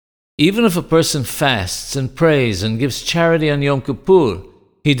Even if a person fasts and prays and gives charity on Yom Kippur,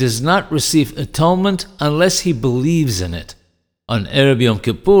 he does not receive atonement unless he believes in it. On Erev Yom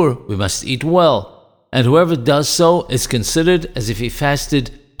Kippur, we must eat well, and whoever does so is considered as if he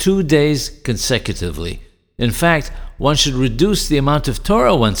fasted 2 days consecutively. In fact, one should reduce the amount of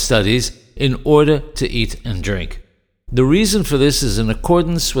Torah one studies in order to eat and drink. The reason for this is in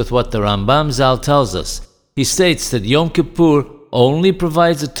accordance with what the Rambam Zal tells us. He states that Yom Kippur only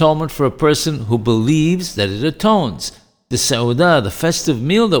provides atonement for a person who believes that it atones. The Seudah, the festive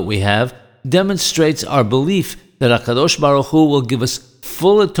meal that we have, demonstrates our belief that HaKadosh Baruch Hu will give us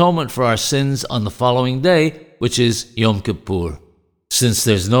full atonement for our sins on the following day, which is Yom Kippur. Since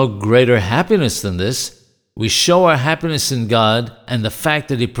there's no greater happiness than this, we show our happiness in God and the fact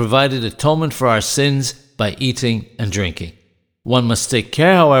that He provided atonement for our sins by eating and drinking. One must take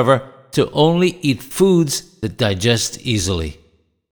care, however, to only eat foods that digest easily.